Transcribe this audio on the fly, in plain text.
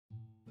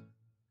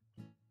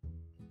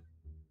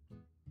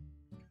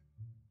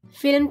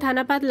Film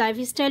Thanapat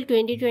Lifestyle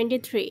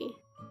 2023.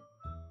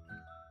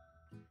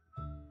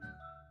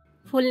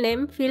 Full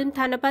name Film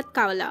Thanapat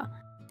Kawila.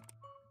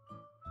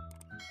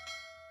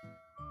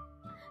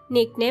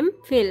 Nickname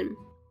Film.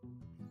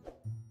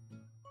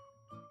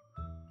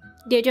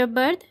 Date of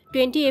birth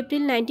 20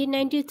 April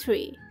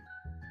 1993.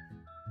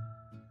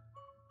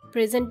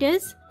 Present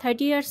age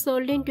 30 years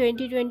old in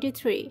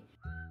 2023.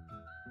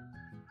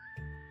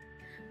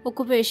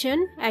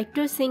 Occupation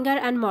actor, singer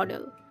and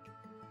model.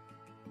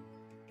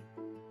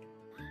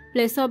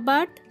 Place of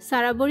birth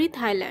Saraburi,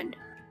 Thailand.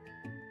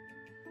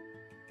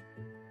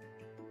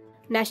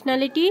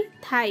 Nationality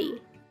Thai.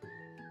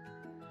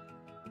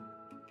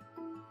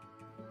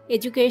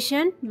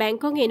 Education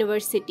Bangkok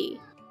University.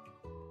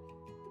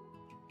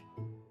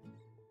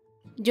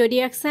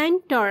 Zodiac sign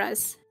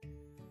Taurus.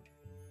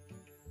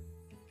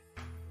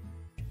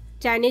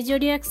 Chinese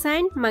zodiac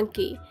sign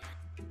Monkey.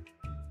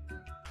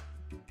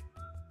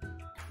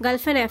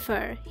 Girlfriend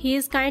affair. He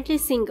is currently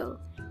single.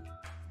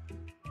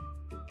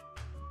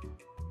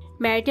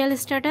 Marital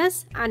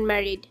status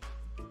unmarried.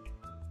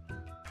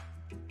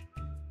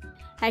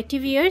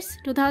 Active years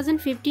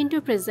 2015 to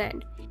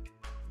present.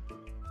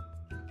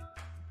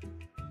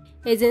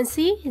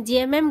 Agency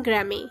GMM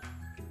Grammy.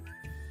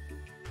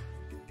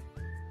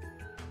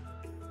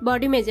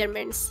 Body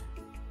measurements.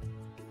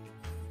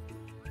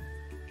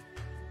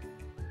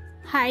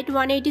 Height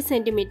 180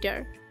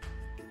 cm.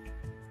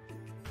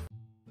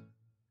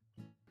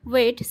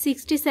 Weight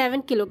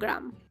 67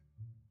 kg.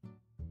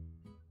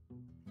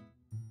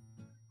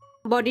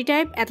 Body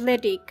type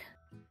athletic.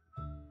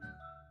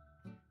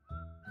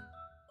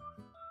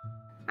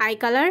 Eye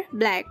color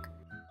black.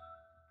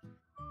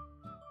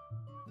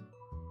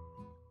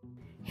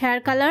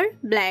 Hair color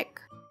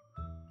black.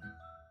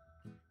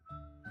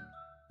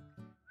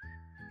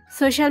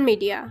 Social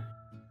media.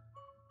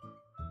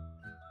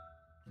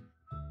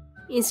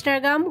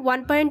 Instagram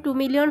 1.2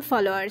 million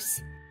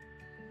followers.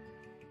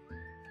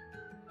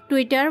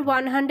 Twitter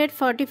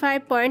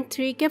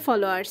 145.3k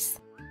followers.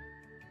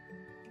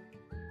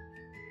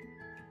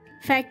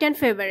 Fact and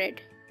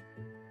favorite.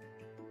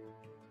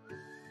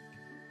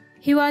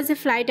 He was a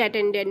flight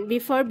attendant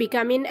before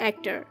becoming an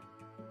actor.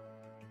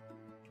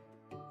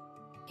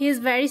 He is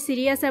very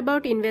serious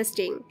about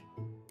investing.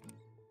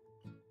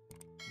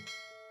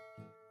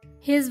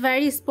 He is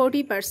very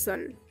sporty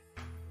person.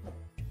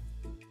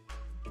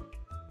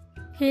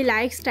 He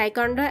likes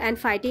taekwondo and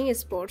fighting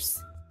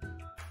sports.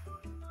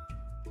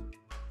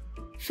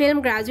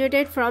 Film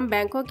graduated from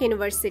Bangkok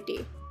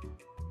University.